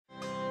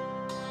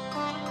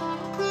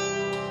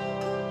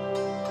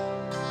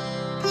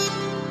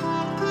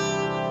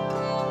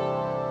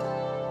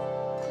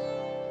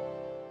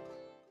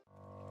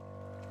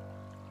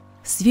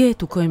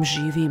Svijet u kojem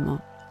živimo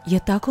je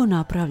tako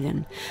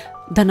napravljen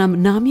da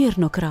nam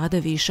namjerno krade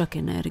višak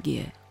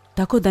energije,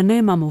 tako da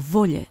nemamo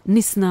volje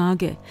ni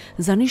snage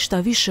za ništa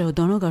više od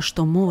onoga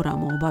što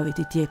moramo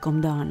obaviti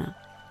tijekom dana.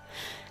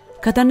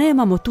 Kada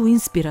nemamo tu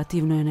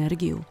inspirativnu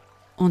energiju,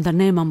 onda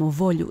nemamo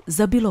volju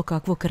za bilo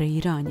kakvo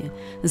kreiranje,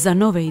 za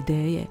nove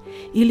ideje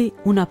ili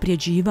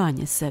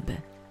unapređivanje sebe.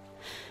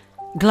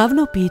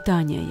 Glavno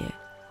pitanje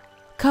je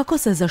kako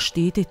se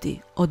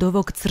zaštititi od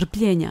ovog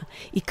crpljenja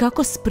i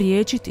kako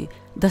spriječiti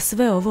da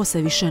sve ovo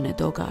se više ne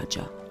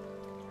događa.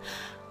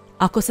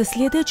 Ako se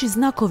sljedeći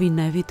znakovi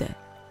ne vide,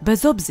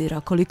 bez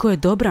obzira koliko je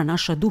dobra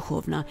naša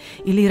duhovna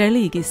ili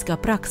religijska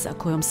praksa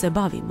kojom se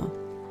bavimo,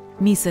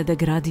 mi se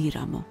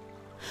degradiramo.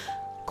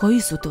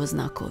 Koji su to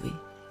znakovi?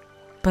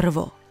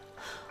 Prvo,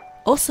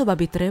 osoba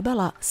bi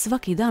trebala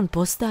svaki dan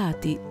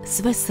postajati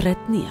sve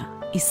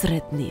sretnija i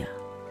sretnija.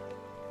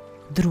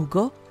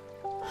 Drugo,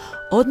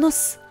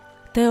 odnos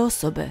te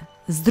osobe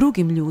s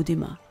drugim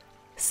ljudima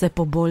se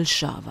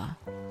poboljšava.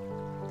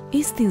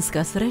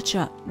 Istinska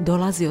sreća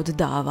dolazi od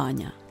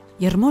davanja,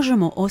 jer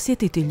možemo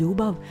osjetiti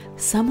ljubav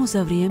samo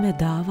za vrijeme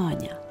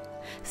davanja.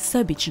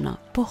 Sebična,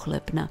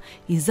 pohlepna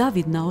i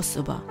zavidna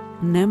osoba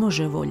ne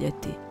može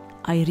voljeti,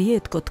 a i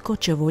rijetko tko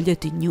će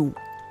voljeti nju.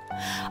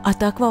 A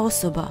takva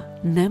osoba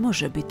ne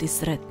može biti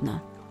sretna.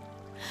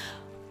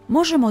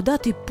 Možemo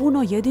dati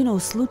puno jedino u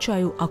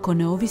slučaju ako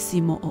ne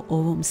ovisimo o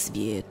ovom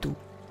svijetu.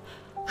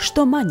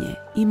 Što manje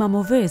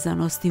imamo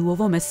vezanosti u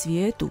ovome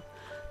svijetu,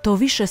 to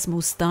više smo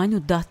u stanju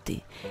dati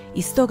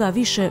i stoga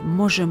više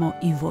možemo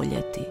i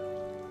voljeti.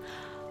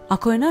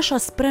 Ako je naša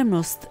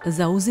spremnost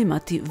za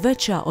uzimati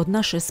veća od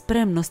naše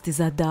spremnosti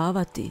za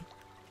davati,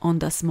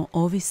 onda smo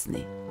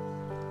ovisni.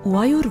 U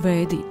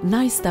Ajurvedi,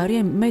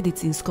 najstarijem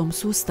medicinskom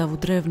sustavu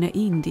drevne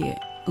Indije,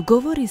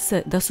 govori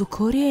se da su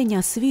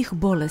korijenja svih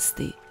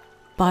bolesti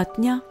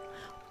patnja,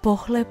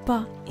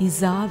 pohlepa i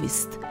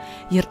zavist,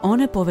 jer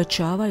one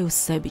povećavaju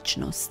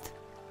sebičnost.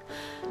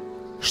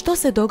 Što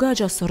se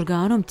događa s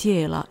organom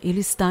tijela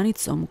ili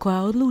stanicom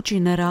koja odluči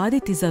ne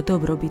raditi za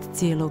dobrobit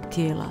cijelog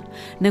tijela,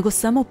 nego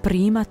samo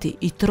primati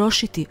i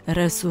trošiti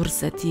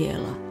resurse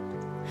tijela?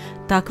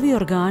 Takvi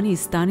organi i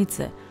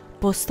stanice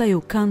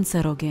postaju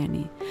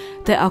kancerogeni,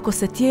 te ako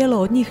se tijelo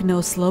od njih ne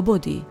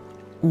oslobodi,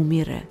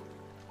 umire.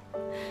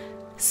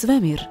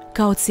 Svemir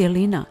kao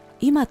cjelina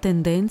ima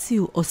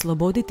tendenciju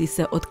osloboditi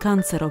se od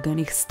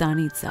kancerogenih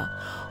stanica,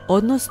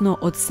 odnosno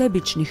od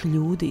sebičnih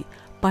ljudi,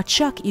 pa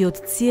čak i od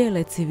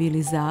cijele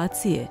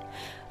civilizacije,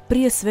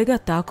 prije svega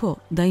tako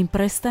da im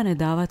prestane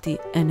davati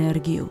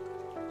energiju.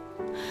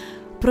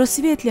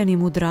 Prosvjetljeni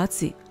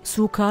mudraci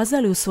su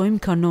ukazali u svojim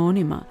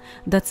kanonima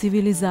da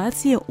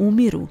civilizacije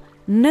umiru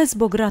ne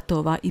zbog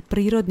ratova i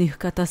prirodnih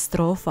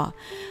katastrofa,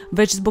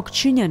 već zbog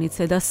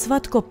činjenice da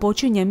svatko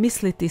počinje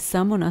misliti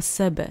samo na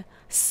sebe,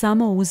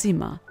 samo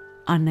uzima,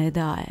 a ne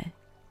daje.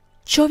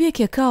 Čovjek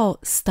je kao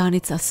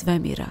stanica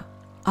svemira.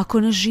 Ako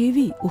ne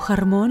živi u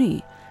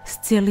harmoniji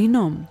s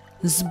cjelinom,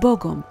 s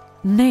Bogom,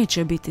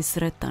 neće biti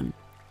sretan.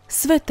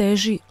 Sve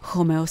teži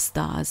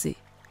homeostazi.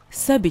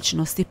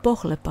 Sebičnost i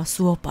pohlepa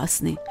su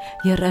opasni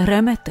jer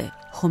remete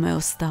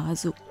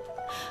homeostazu.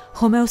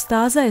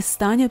 Homeostaza je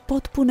stanje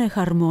potpune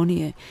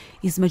harmonije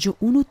između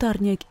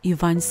unutarnjeg i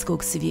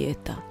vanjskog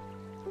svijeta.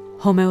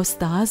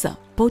 Homeostaza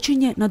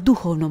počinje na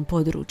duhovnom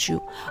području,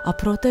 a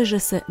proteže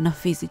se na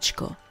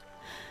fizičko.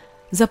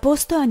 Za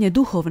postojanje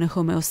duhovne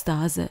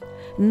homeostaze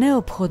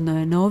neophodno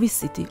je ne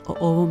ovisiti o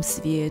ovom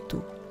svijetu.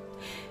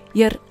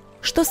 Jer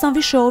što sam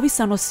više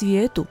ovisan o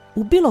svijetu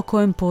u bilo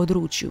kojem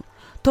području,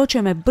 to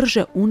će me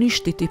brže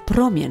uništiti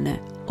promjene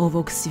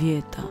ovog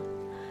svijeta.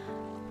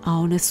 A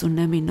one su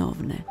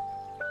neminovne.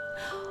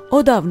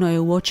 Odavno je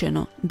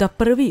uočeno da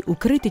prvi u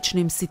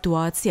kritičnim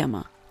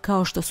situacijama,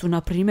 kao što su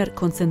na primjer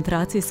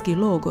koncentracijski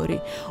logori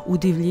u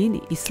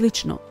divljini i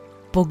slično,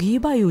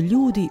 pogibaju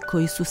ljudi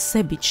koji su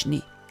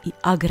sebični i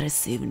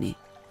agresivni.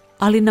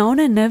 Ali na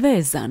one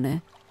nevezane,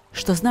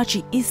 što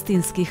znači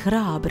istinski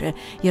hrabre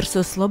jer su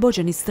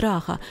oslobođeni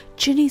straha,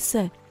 čini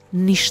se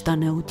ništa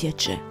ne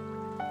utječe.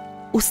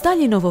 U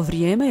Staljinovo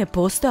vrijeme je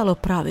postojalo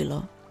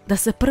pravilo da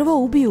se prvo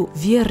ubiju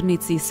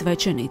vjernici i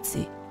svećenici.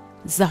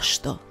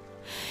 Zašto?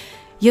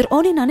 Jer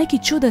oni na neki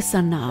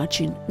čudesan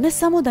način ne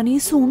samo da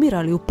nisu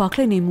umirali u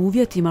paklenim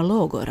uvjetima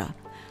logora,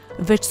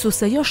 već su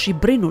se još i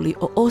brinuli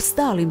o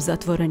ostalim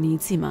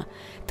zatvorenicima,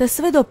 te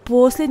sve do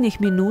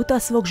posljednjih minuta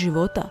svog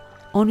života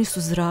oni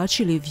su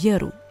zračili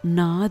vjeru,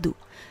 nadu,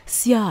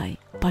 sjaj,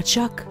 pa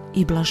čak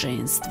i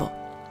blaženstvo.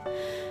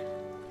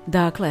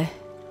 Dakle,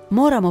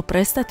 moramo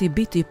prestati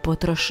biti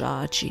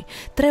potrošači,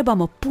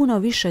 trebamo puno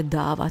više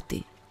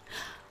davati.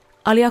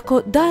 Ali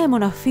ako dajemo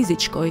na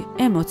fizičkoj,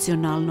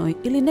 emocionalnoj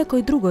ili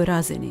nekoj drugoj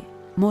razini,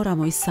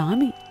 moramo i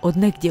sami od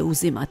negdje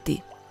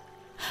uzimati.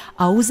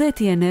 A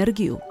uzeti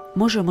energiju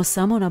možemo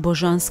samo na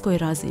božanskoj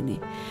razini,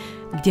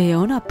 gdje je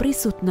ona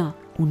prisutna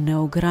u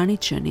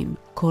neograničenim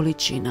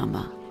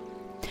količinama.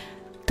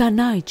 Ta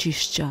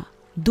najčišća,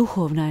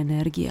 duhovna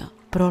energija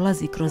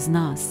prolazi kroz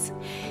nas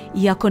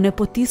i ako ne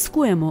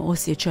potiskujemo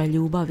osjećaj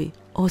ljubavi,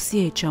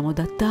 osjećamo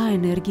da ta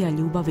energija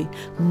ljubavi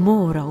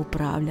mora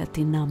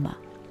upravljati nama.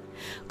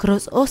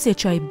 Kroz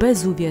osjećaj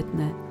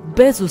bezuvjetne,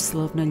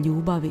 bezuslovne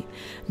ljubavi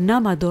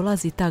nama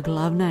dolazi ta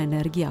glavna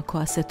energija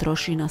koja se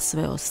troši na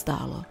sve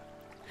ostalo.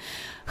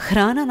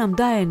 Hrana nam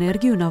daje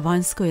energiju na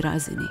vanjskoj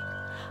razini,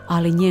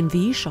 ali njen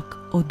višak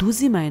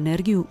oduzima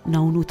energiju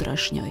na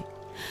unutrašnjoj.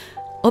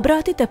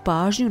 Obratite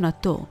pažnju na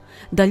to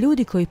da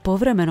ljudi koji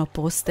povremeno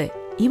poste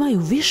imaju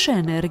više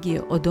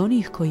energije od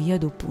onih koji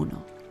jedu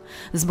puno.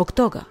 Zbog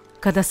toga,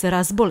 kada se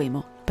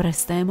razbolimo,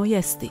 prestajemo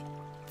jesti.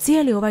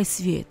 Cijeli ovaj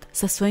svijet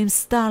sa svojim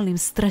stalnim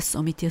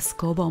stresom i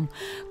tjeskobom,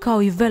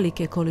 kao i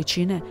velike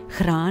količine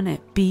hrane,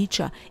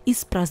 pića,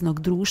 ispraznog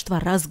društva,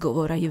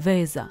 razgovora i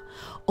veza,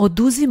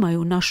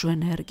 oduzimaju našu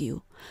energiju,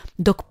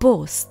 dok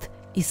post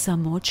i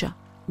samoća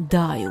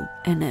daju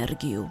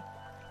energiju.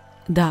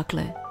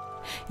 Dakle,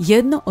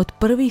 jedno od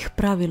prvih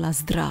pravila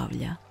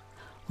zdravlja: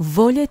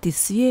 voljeti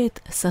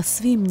svijet sa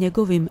svim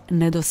njegovim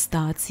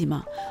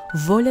nedostacima,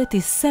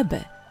 voljeti sebe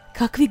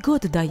kakvi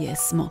god da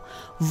jesmo,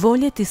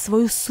 voljeti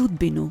svoju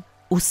sudbinu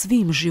u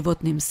svim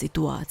životnim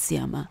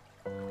situacijama.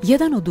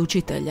 Jedan od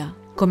učitelja,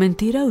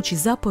 komentirajući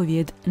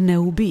zapovjed ne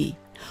ubij,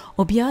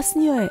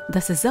 objasnio je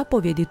da se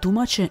zapovjedi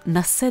tumače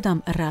na 7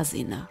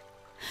 razina.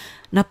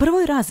 Na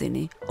prvoj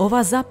razini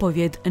ova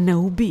zapovjed ne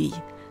ubij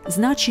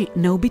znači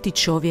ne ubiti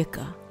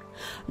čovjeka,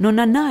 no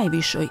na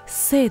najvišoj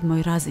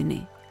 7.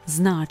 razini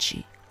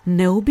znači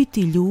ne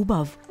ubiti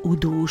ljubav u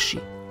duši.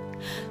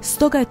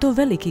 Stoga je to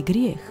veliki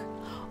grijeh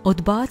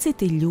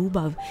odbaciti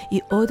ljubav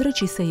i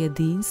odreći se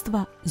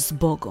jedinstva s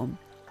Bogom.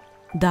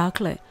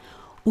 Dakle,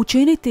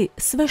 učiniti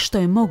sve što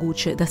je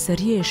moguće da se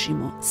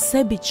riješimo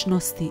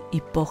sebičnosti i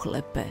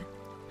pohlepe.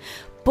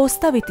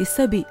 Postaviti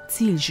sebi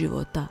cilj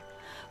života,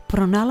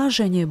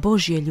 pronalaženje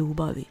Božje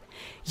ljubavi,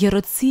 jer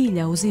od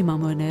cilja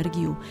uzimamo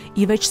energiju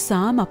i već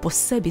sama po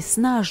sebi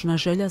snažna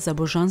želja za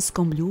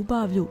božanskom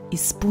ljubavlju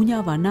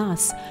ispunjava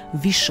nas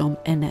višom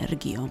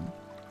energijom.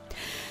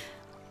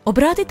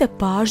 Obratite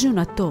pažnju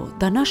na to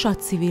da naša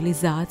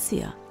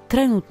civilizacija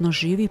trenutno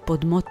živi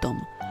pod motom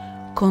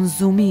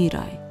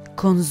konzumiraj,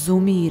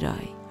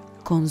 konzumiraj,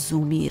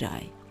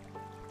 konzumiraj.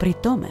 Pri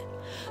tome,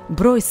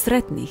 broj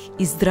sretnih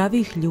i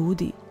zdravih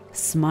ljudi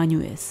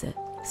smanjuje se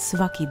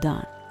svaki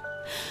dan.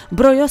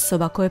 Broj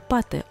osoba koje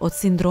pate od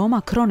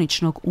sindroma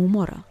kroničnog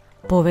umora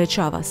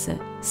povećava se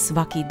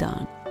svaki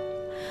dan.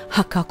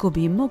 A kako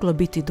bi im moglo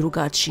biti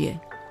drugačije?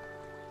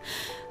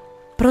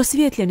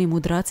 Prosvjetljeni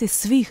mudraci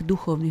svih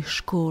duhovnih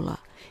škola,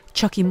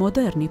 čak i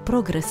moderni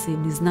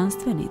progresivni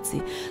znanstvenici,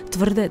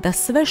 tvrde da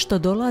sve što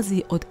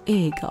dolazi od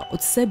ega, od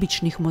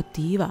sebičnih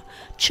motiva,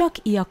 čak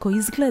i ako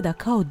izgleda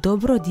kao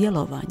dobro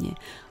djelovanje,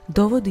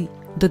 dovodi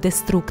do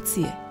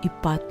destrukcije i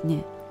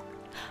patnje.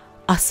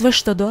 A sve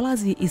što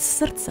dolazi iz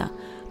srca,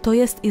 to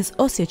jest iz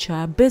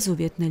osjećaja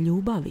bezuvjetne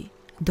ljubavi,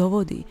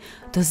 dovodi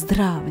do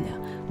zdravlja,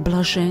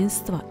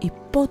 blaženstva i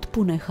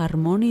potpune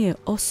harmonije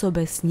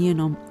osobe s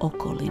njenom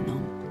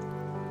okolinom.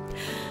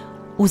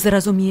 Uz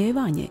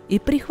razumijevanje i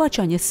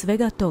prihvaćanje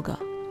svega toga,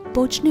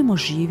 počnimo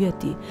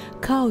živjeti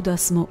kao da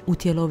smo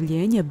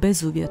utjelovljenje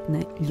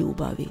bezuvjetne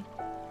ljubavi.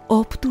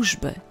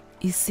 Optužbe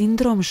i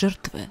sindrom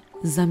žrtve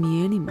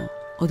zamijenimo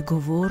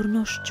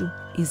odgovornošću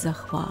i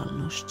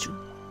zahvalnošću.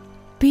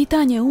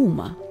 Pitanje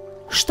uma,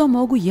 što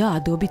mogu ja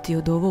dobiti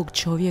od ovog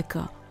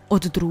čovjeka,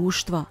 od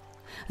društva,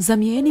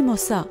 zamijenimo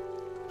sa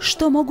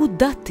što mogu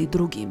dati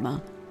drugima,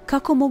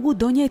 kako mogu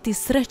donijeti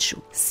sreću,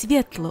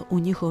 svjetlo u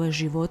njihove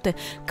živote,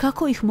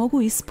 kako ih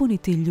mogu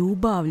ispuniti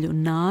ljubavlju,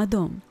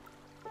 nadom.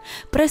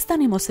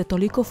 Prestanimo se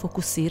toliko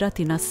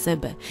fokusirati na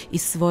sebe i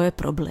svoje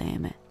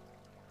probleme.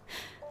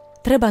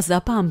 Treba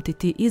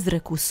zapamtiti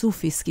izreku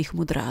sufijskih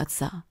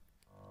mudraca: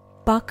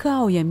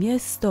 pakao je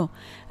mjesto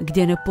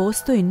gdje ne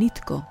postoji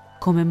nitko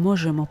kome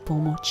možemo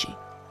pomoći.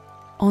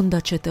 Onda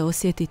ćete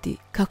osjetiti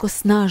kako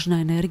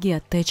snažna energija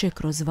teče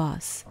kroz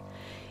vas,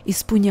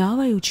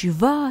 ispunjavajući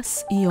vas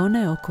i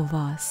one oko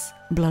vas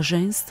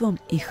blaženstvom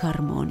i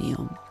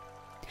harmonijom.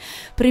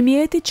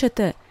 Primijetit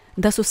ćete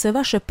da su se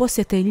vaše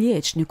posjete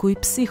liječniku i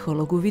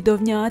psihologu,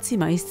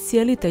 vidovnjacima i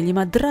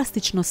iscijeliteljima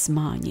drastično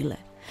smanjile.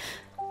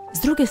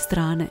 S druge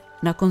strane,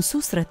 nakon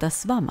susreta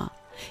s vama,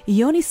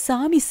 i oni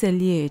sami se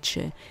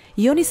liječe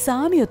i oni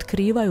sami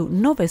otkrivaju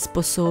nove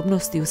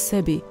sposobnosti u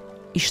sebi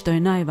i, što je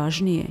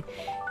najvažnije,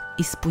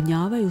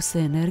 ispunjavaju se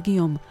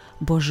energijom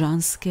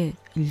božanske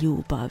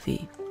ljubavi.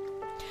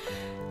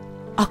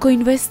 Ako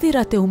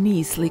investirate u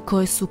misli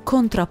koje su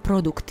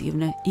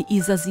kontraproduktivne i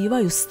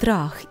izazivaju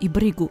strah i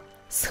brigu,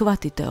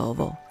 shvatite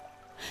ovo.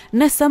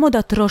 Ne samo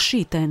da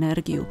trošite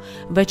energiju,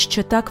 već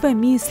će takve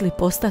misli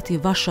postati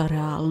vaša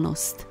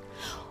realnost.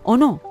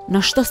 Ono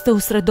na što ste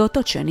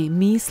usredotočeni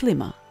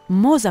mislima,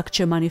 mozak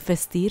će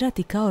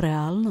manifestirati kao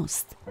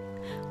realnost.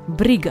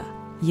 Briga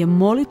je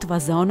molitva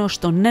za ono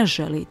što ne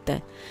želite.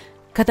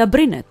 Kada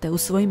brinete, u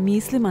svojim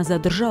mislima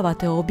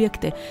zadržavate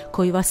objekte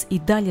koji vas i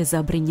dalje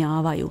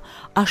zabrinjavaju,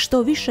 a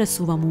što više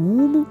su vam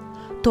u umu,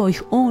 to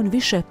ih on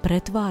više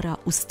pretvara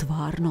u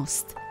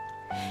stvarnost.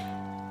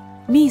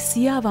 Mi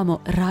isijavamo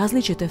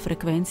različite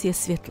frekvencije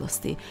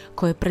svjetlosti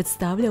koje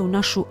predstavljaju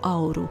našu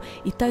auru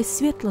i taj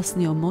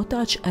svjetlosni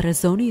omotač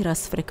rezonira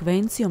s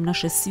frekvencijom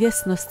naše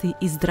svjesnosti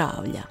i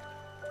zdravlja.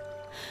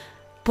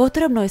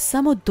 Potrebno je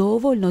samo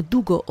dovoljno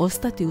dugo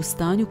ostati u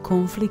stanju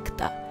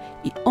konflikta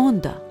i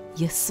onda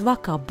je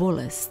svaka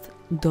bolest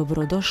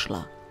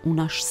dobrodošla u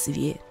naš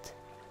svijet.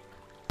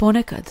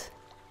 Ponekad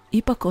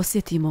ipak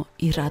osjetimo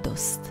i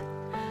radost.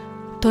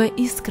 To je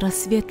iskra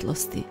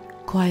svjetlosti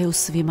koja je u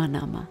svima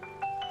nama.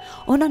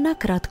 Ona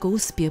nakratko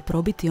uspije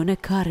probiti one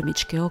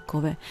karmičke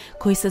okove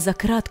koji se za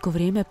kratko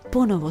vrijeme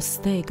ponovo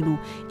stegnu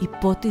i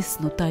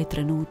potisnu taj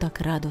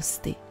trenutak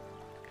radosti.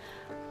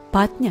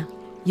 Patnja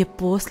je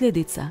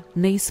posljedica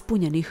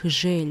neispunjenih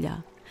želja.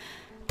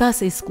 Ta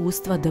se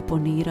iskustva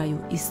deponiraju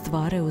i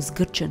stvaraju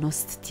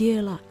zgrčenost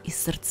tijela i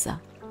srca.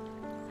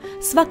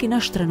 Svaki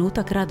naš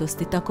trenutak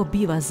radosti tako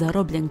biva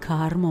zarobljen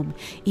karmom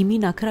i mi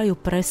na kraju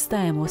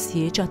prestajemo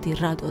osjećati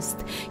radost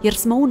jer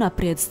smo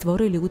unaprijed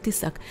stvorili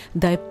utisak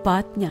da je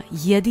patnja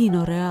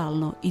jedino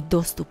realno i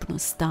dostupno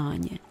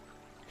stanje.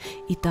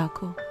 I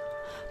tako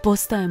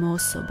postajemo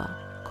osoba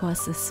koja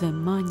se sve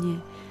manje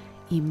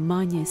i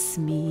manje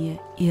smije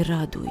i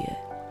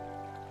raduje.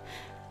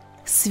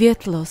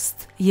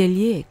 Svjetlost je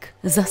lijek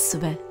za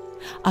sve,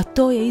 a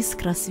to je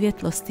iskra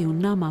svjetlosti u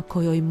nama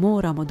kojoj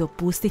moramo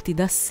dopustiti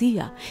da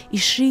sija i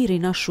širi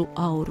našu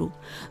auru,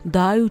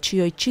 dajući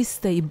joj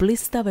čiste i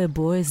blistave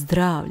boje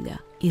zdravlja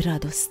i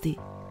radosti.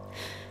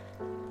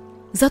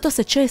 Zato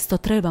se često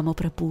trebamo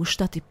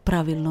prepuštati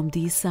pravilnom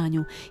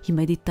disanju i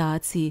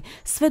meditaciji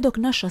sve dok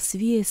naša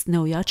svijest ne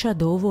ojača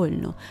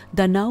dovoljno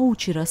da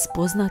nauči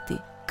raspoznati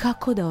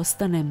kako da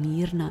ostane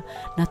mirna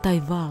na taj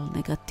val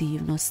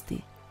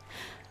negativnosti.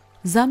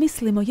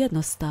 Zamislimo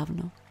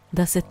jednostavno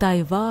da se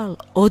taj val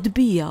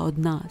odbija od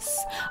nas,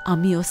 a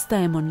mi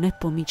ostajemo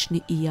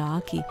nepomični i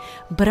jaki,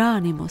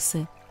 branimo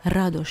se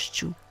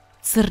radošću.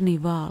 Crni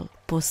val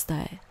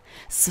postaje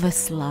sve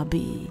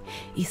slabiji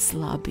i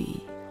slabiji.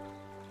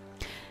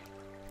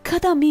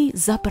 Kada mi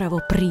zapravo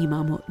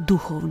primamo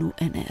duhovnu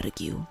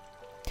energiju?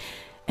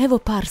 Evo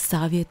par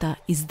savjeta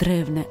iz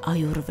drevne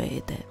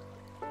ajurvede.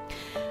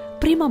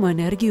 Primamo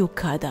energiju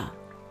kada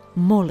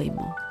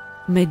molimo,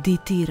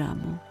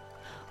 meditiramo,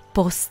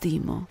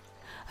 postimo,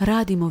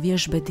 radimo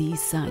vježbe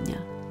disanja,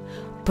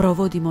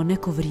 provodimo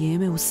neko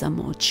vrijeme u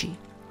samoći,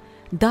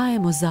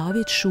 dajemo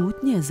zavjet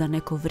šutnje za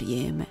neko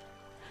vrijeme,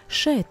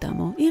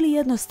 šetamo ili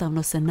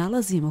jednostavno se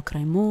nalazimo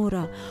kraj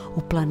mora,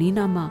 u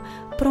planinama,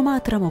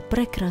 promatramo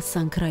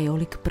prekrasan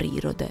krajolik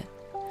prirode.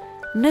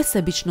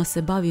 Nesebično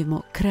se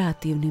bavimo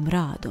kreativnim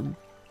radom.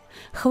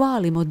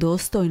 Hvalimo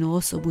dostojnu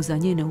osobu za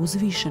njene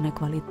uzvišene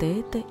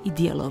kvalitete i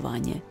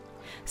djelovanje.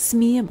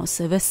 Smijemo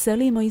se,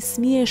 veselimo i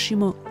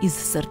smiješimo iz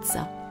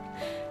srca.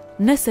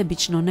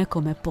 Nesebično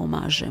nekome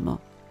pomažemo.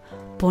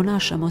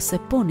 Ponašamo se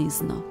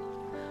ponizno.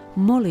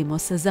 Molimo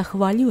se,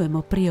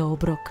 zahvaljujemo prije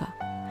obroka.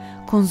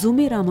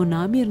 Konzumiramo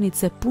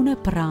namirnice pune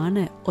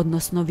prane,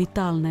 odnosno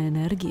vitalne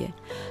energije.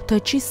 To je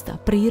čista,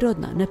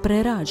 prirodna,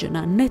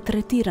 neprerađena,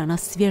 netretirana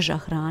svježa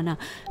hrana,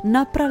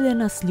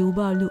 napravljena s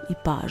ljubavlju i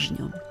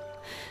pažnjom.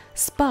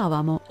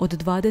 Spavamo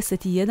od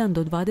 21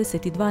 do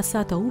 22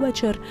 sata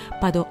uvečer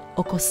pa do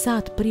oko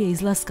sat prije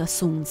izlaska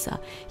sunca,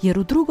 jer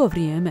u drugo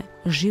vrijeme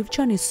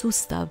živčani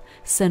sustav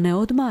se ne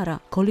odmara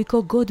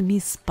koliko god mi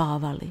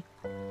spavali.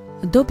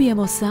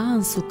 Dobijemo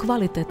seansu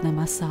kvalitetne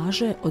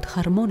masaže od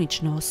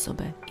harmonične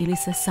osobe ili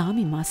se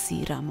sami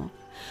masiramo.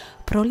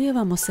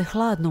 Prolijevamo se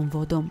hladnom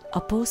vodom, a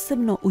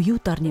posebno u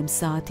jutarnjim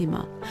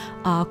satima,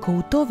 a ako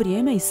u to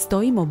vrijeme i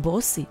stojimo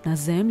bosi na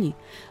zemlji,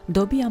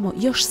 dobijamo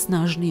još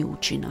snažniji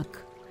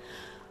učinak.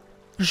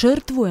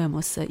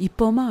 Žrtvujemo se i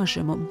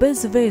pomažemo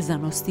bez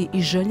vezanosti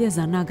i želje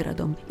za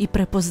nagradom i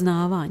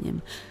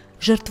prepoznavanjem.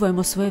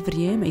 Žrtvujemo svoje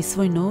vrijeme i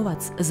svoj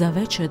novac za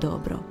veće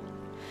dobro.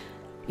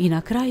 I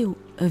na kraju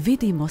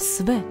vidimo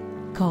sve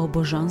kao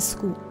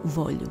božansku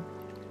volju.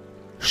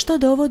 Što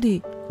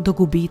dovodi do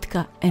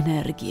gubitka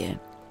energije?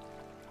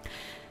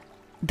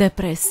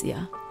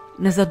 Depresija,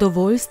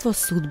 nezadovoljstvo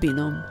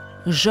sudbinom,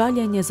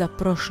 žaljenje za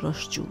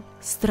prošlošću,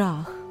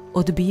 strah,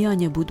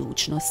 odbijanje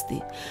budućnosti,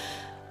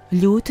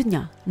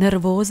 ljutnja,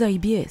 nervoza i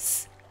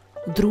bijes,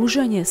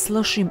 druženje s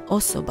lošim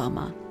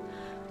osobama,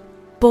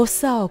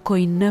 posao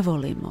koji ne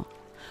volimo,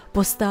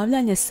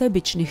 postavljanje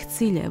sebičnih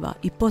ciljeva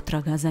i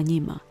potraga za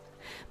njima,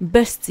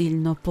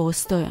 besciljno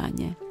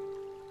postojanje,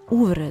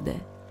 uvrede,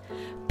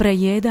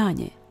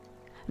 prejedanje,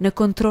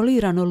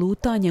 nekontrolirano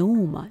lutanje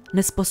uma,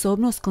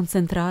 nesposobnost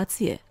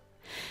koncentracije.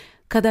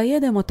 Kada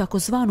jedemo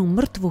takozvanu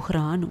mrtvu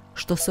hranu,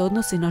 što se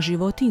odnosi na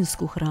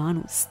životinjsku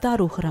hranu,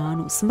 staru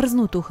hranu,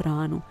 smrznutu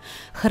hranu,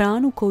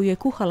 hranu koju je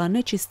kuhala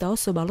nečista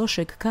osoba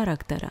lošeg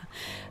karaktera,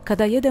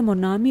 kada jedemo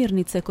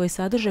namirnice koje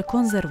sadrže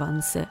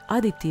konzervanse,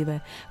 aditive,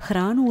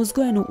 hranu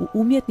uzgojenu u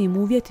umjetnim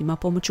uvjetima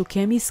pomoću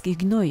kemijskih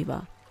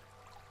gnojiva,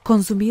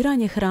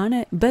 konzumiranje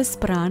hrane bez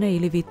prane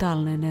ili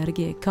vitalne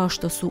energije, kao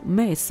što su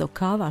meso,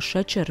 kava,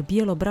 šećer,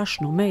 bijelo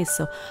brašno,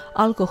 meso,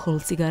 alkohol,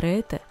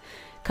 cigarete,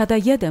 kada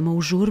jedemo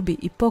u žurbi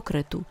i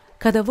pokretu,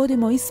 kada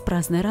vodimo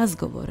isprazne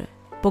razgovore,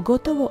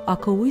 pogotovo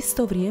ako u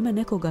isto vrijeme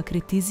nekoga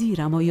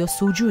kritiziramo i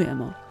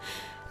osuđujemo.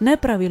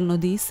 Nepravilno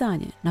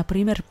disanje, na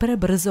primjer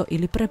prebrzo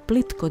ili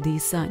preplitko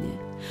disanje,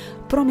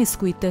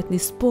 promiskuitetni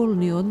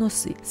spolni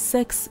odnosi,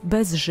 seks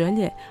bez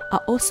želje, a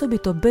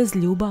osobito bez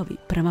ljubavi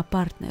prema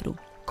partneru,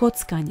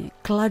 kockanje,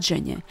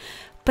 klađenje,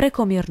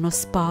 prekomjerno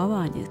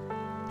spavanje,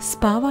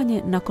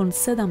 spavanje nakon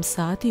 7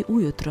 sati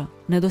ujutro,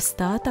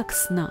 nedostatak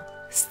sna,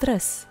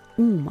 stres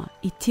uma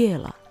i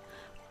tijela,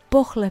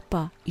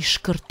 pohlepa i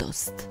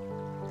škrtost.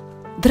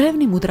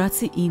 Drevni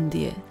mudraci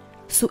Indije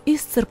su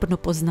iscrpno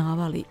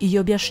poznavali i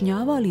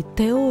objašnjavali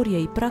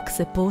teorije i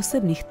prakse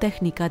posebnih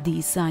tehnika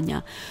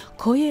disanja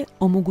koje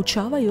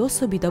omogućavaju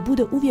osobi da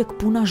bude uvijek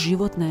puna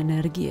životne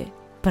energije,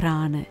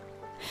 prane.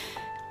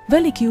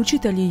 Veliki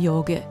učitelji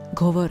joge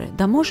govore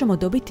da možemo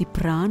dobiti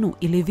pranu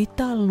ili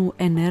vitalnu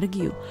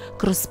energiju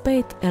kroz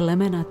 5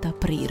 elemenata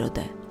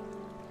prirode.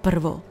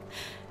 Prvo,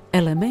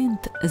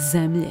 element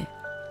zemlje.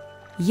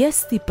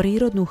 Jesti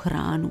prirodnu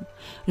hranu,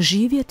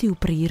 živjeti u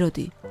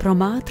prirodi,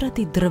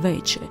 promatrati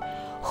drveće,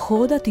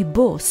 hodati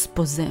bos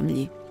po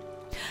zemlji.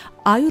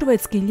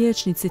 Ajurvedski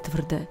liječnici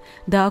tvrde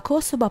da ako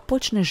osoba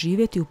počne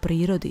živjeti u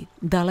prirodi,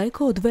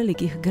 daleko od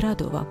velikih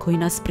gradova koji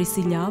nas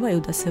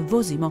prisiljavaju da se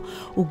vozimo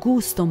u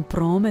gustom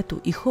prometu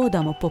i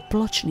hodamo po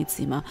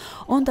pločnicima,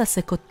 onda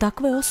se kod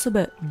takve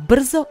osobe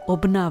brzo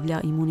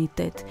obnavlja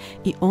imunitet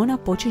i ona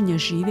počinje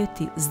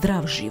živjeti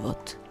zdrav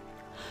život.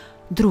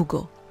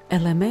 Drugo,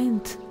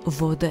 element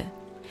vode.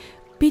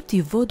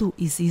 Piti vodu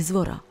iz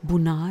izvora,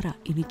 bunara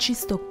ili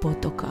čistog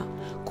potoka,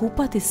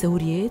 kupati se u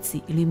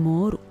rijeci ili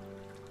moru,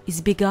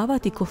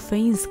 izbjegavati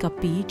kofeinska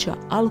pića,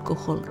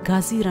 alkohol,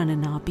 gazirane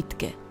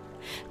napitke.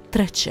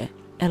 Treće,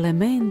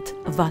 element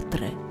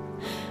vatre.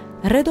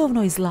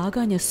 Redovno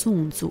izlaganje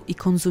suncu i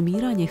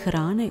konzumiranje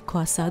hrane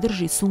koja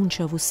sadrži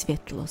sunčevu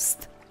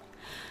svjetlost.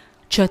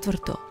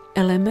 Četvrto,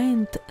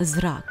 element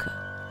zraka.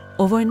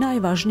 Ovo je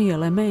najvažniji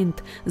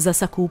element za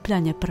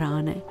sakupljanje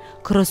prane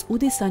kroz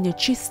udisanje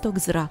čistog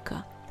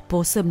zraka,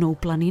 posebno u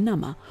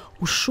planinama,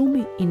 u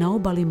šumi i na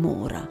obali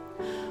mora.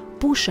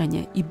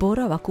 Pušenje i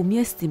boravak u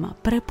mjestima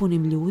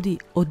prepunim ljudi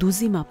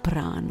oduzima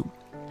pranu.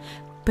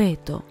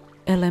 Peto,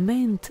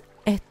 element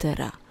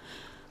etera.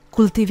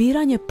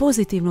 Kultiviranje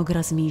pozitivnog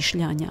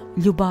razmišljanja,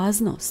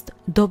 ljubaznost,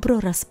 dobro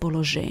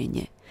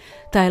raspoloženje.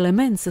 Taj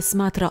element se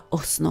smatra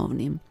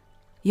osnovnim.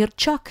 Jer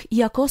čak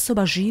i ako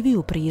osoba živi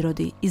u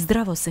prirodi i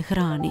zdravo se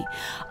hrani,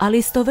 ali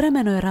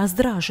istovremeno je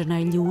razdražena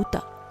i ljuta,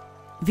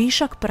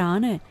 višak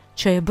prane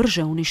će je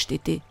brže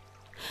uništiti.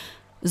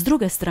 S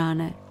druge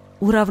strane,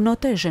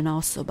 uravnotežena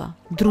osoba,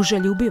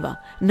 druželjubiva,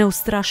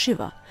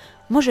 neustrašiva,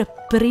 može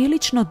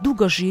prilično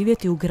dugo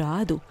živjeti u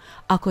gradu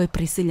ako je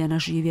prisiljena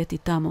živjeti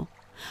tamo.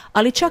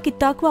 Ali čak i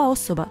takva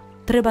osoba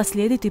treba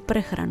slijediti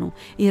prehranu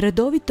i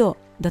redovito,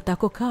 da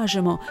tako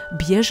kažemo,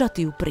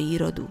 bježati u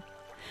prirodu.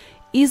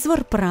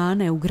 Izvor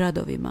prane u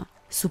gradovima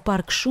su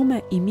park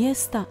šume i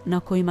mjesta na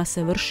kojima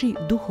se vrši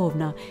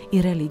duhovna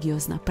i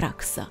religiozna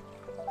praksa.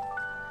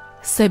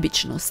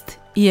 Sebičnost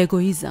i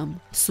egoizam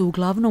su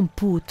uglavnom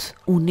put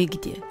u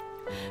nigdje.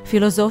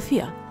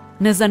 Filozofija,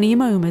 ne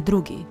zanimaju me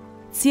drugi,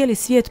 cijeli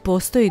svijet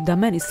postoji da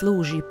meni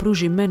služi i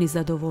pruži meni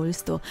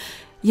zadovoljstvo,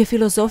 je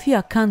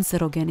filozofija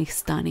kancerogenih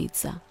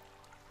stanica.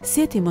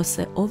 Sjetimo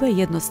se ove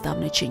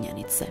jednostavne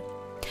činjenice.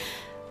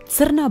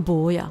 Crna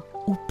boja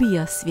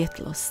upija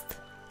svjetlost,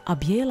 a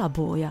bijela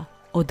boja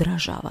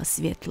odražava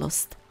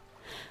svjetlost.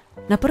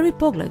 Na prvi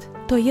pogled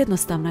to je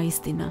jednostavna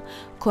istina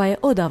koja je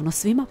odavno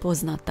svima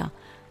poznata,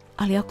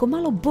 ali ako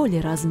malo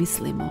bolje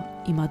razmislimo,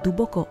 ima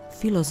duboko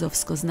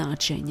filozofsko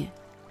značenje.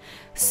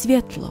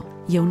 Svjetlo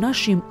je u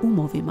našim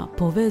umovima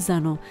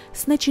povezano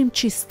s nečim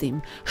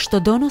čistim što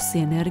donosi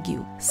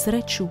energiju,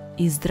 sreću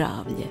i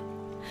zdravlje.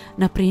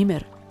 Na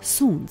primjer,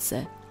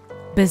 sunce.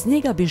 Bez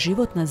njega bi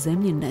život na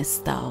zemlji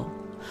nestao.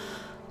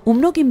 U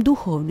mnogim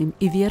duhovnim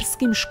i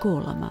vjerskim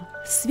školama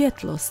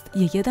svjetlost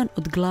je jedan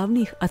od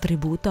glavnih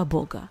atributa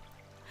Boga.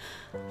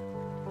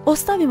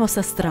 Ostavimo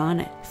sa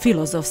strane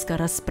filozofska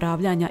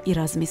raspravljanja i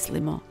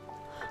razmislimo.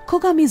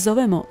 Koga mi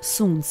zovemo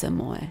sunce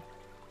moje,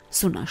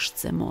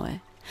 sunašce moje?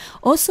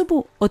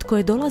 Osobu od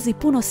koje dolazi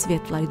puno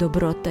svjetla i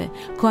dobrote,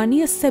 koja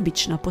nije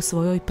sebična po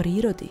svojoj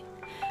prirodi.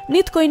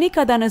 Nitko i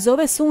nikada ne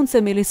zove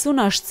suncem ili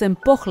sunašcem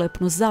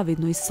pohlepnu,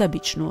 zavidnu i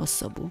sebičnu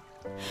osobu.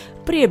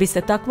 Prije bi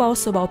se takva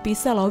osoba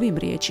opisala ovim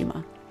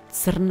riječima: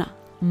 crna,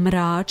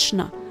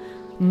 mračna,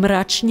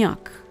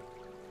 mračnjak.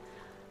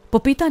 Po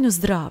pitanju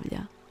zdravlja,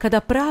 kada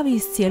pravi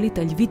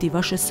iscijelitelj vidi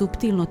vaše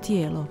suptilno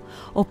tijelo,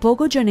 o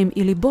pogođenim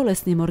ili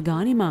bolesnim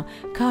organima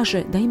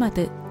kaže da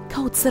imate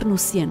kao crnu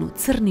sjenu,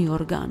 crni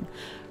organ,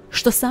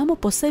 što samo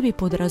po sebi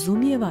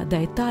podrazumijeva da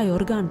je taj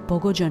organ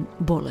pogođen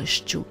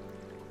bolešću.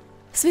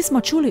 Svi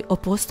smo čuli o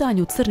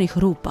postojanju crnih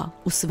rupa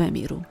u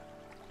svemiru.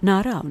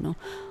 Naravno,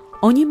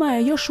 o njima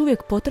je još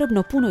uvijek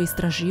potrebno puno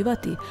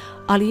istraživati,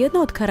 ali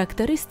jedna od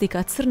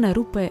karakteristika crne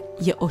rupe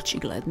je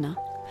očigledna.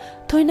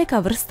 To je neka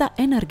vrsta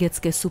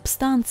energetske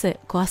supstance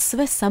koja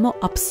sve samo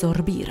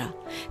apsorbira,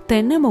 te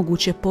je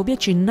nemoguće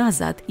pobjeći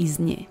nazad iz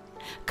nje,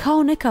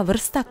 kao neka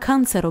vrsta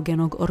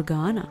kancerogenog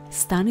organa,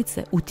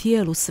 stanice u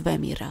tijelu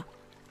svemira.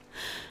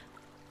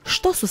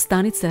 Što su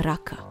stanice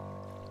raka?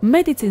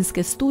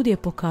 Medicinske studije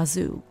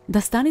pokazuju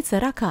da stanice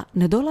raka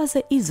ne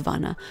dolaze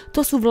izvana,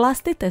 to su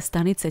vlastite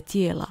stanice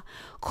tijela,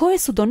 koje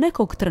su do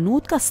nekog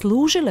trenutka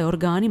služile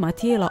organima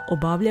tijela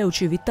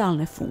obavljajući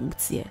vitalne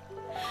funkcije.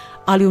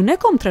 Ali u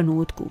nekom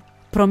trenutku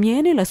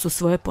promijenile su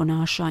svoje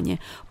ponašanje,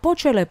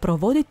 počele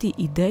provoditi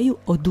ideju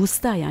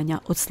odustajanja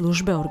od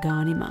službe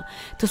organima,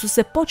 te su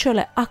se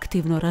počele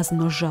aktivno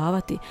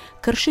razmnožavati,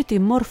 kršiti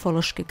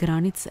morfološke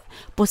granice,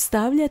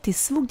 postavljati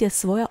svugdje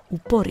svoja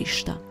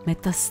uporišta,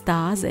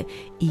 metastaze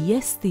i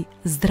jesti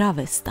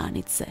zdrave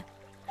stanice.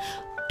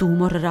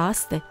 Tumor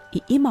raste i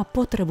ima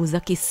potrebu za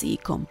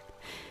kisikom.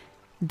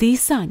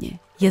 Disanje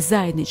je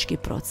zajednički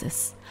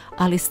proces,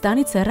 ali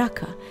stanice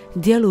raka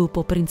djeluju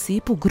po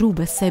principu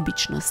grube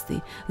sebičnosti,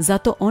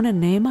 zato one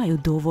nemaju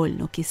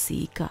dovoljno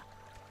kisika.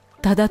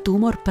 Tada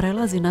tumor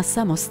prelazi na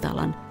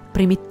samostalan,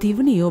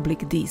 primitivniji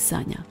oblik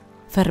disanja,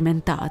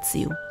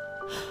 fermentaciju.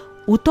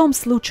 U tom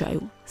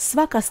slučaju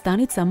svaka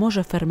stanica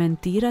može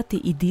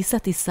fermentirati i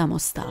disati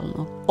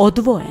samostalno,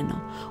 odvojeno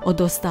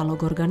od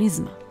ostalog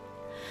organizma.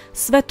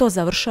 Sve to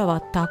završava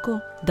tako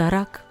da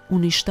rak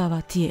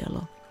uništava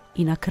tijelo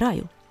i na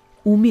kraju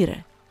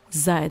umire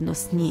zajedno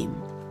s njim.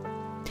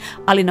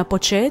 Ali na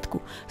početku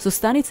su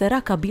stanice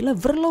raka bile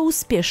vrlo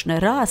uspješne,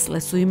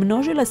 rasle su i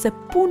množile se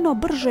puno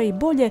brže i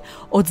bolje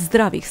od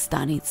zdravih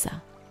stanica.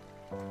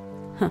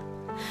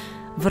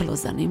 Vrlo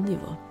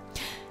zanimljivo.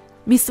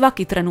 Mi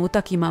svaki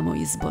trenutak imamo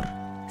izbor.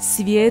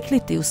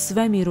 Svijetliti u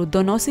svemiru,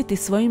 donositi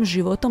svojim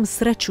životom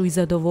sreću i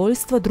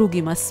zadovoljstvo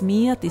drugima,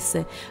 smijati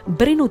se,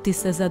 brinuti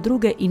se za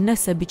druge i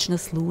nesebično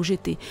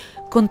služiti,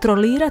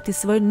 kontrolirati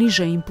svoje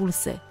niže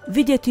impulse,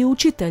 vidjeti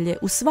učitelje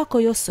u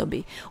svakoj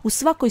osobi, u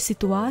svakoj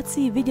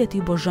situaciji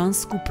vidjeti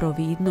božansku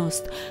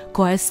providnost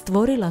koja je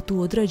stvorila tu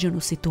određenu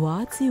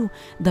situaciju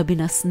da bi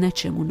nas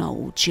nečemu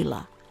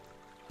naučila.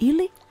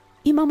 Ili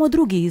imamo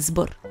drugi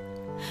izbor.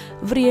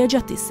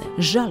 Vrijeđati se,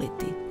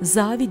 žaliti,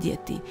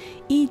 zavidjeti,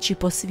 ići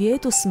po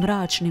svijetu s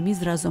mračnim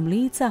izrazom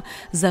lica,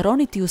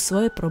 zaroniti u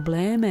svoje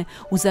probleme,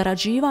 u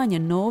zarađivanje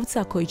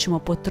novca koji ćemo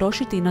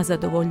potrošiti na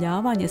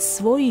zadovoljavanje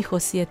svojih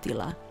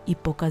osjetila i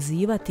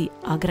pokazivati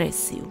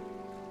agresiju.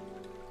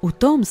 U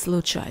tom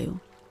slučaju,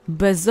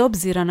 bez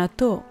obzira na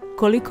to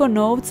koliko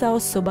novca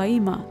osoba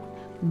ima,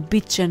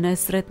 bit će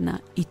nesretna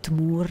i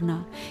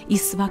tmurna i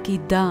svaki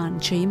dan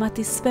će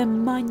imati sve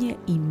manje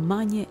i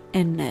manje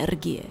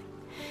energije.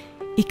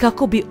 I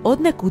kako bi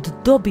odnekud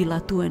dobila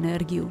tu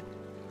energiju,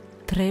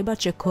 treba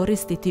će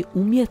koristiti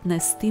umjetne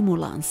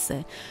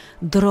stimulanse,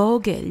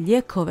 droge,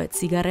 lijekove,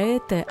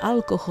 cigarete,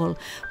 alkohol,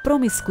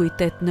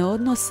 promiskuitetne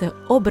odnose,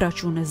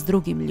 obračune s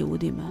drugim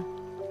ljudima.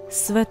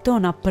 Sve to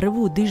na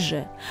prvu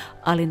diže,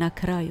 ali na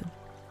kraju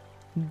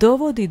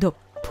dovodi do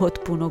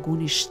potpunog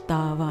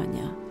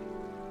uništavanja.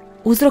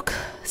 Uzrok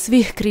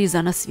svih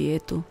kriza na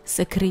svijetu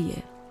se krije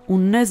u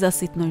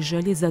nezasitnoj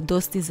želji za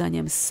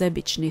dostizanjem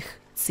sebičnih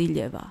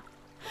ciljeva.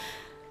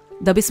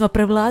 Da bismo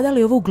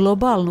prevladali ovu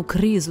globalnu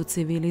krizu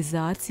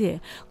civilizacije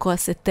koja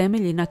se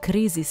temelji na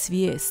krizi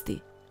svijesti,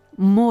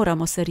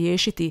 moramo se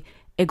riješiti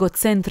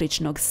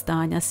egocentričnog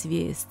stanja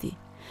svijesti,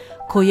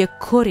 koji je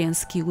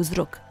korijenski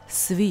uzrok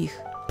svih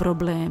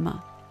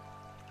problema.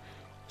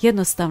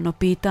 Jednostavno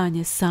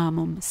pitanje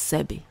samom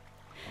sebi.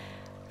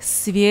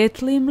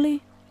 Svijetlim li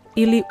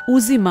ili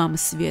uzimam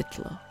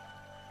svjetlo?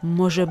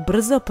 Može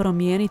brzo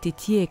promijeniti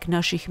tijek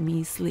naših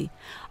misli,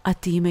 a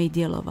time i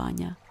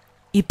djelovanja,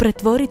 i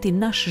pretvoriti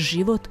naš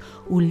život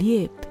u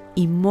lijep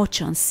i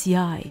moćan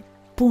sjaj,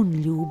 pun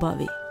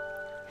ljubavi.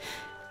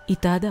 I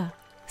tada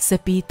se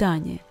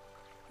pitanje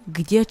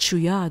gdje ću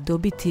ja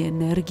dobiti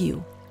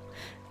energiju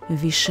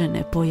više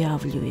ne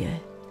pojavljuje.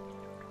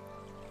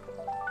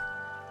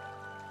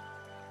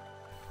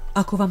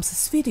 Ako vam se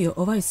svidio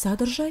ovaj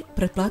sadržaj,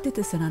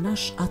 pretplatite se na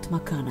naš Atma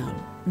kanal.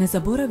 Ne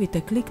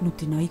zaboravite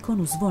kliknuti na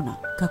ikonu zvona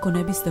kako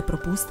ne biste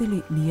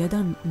propustili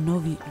nijedan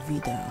novi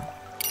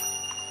video.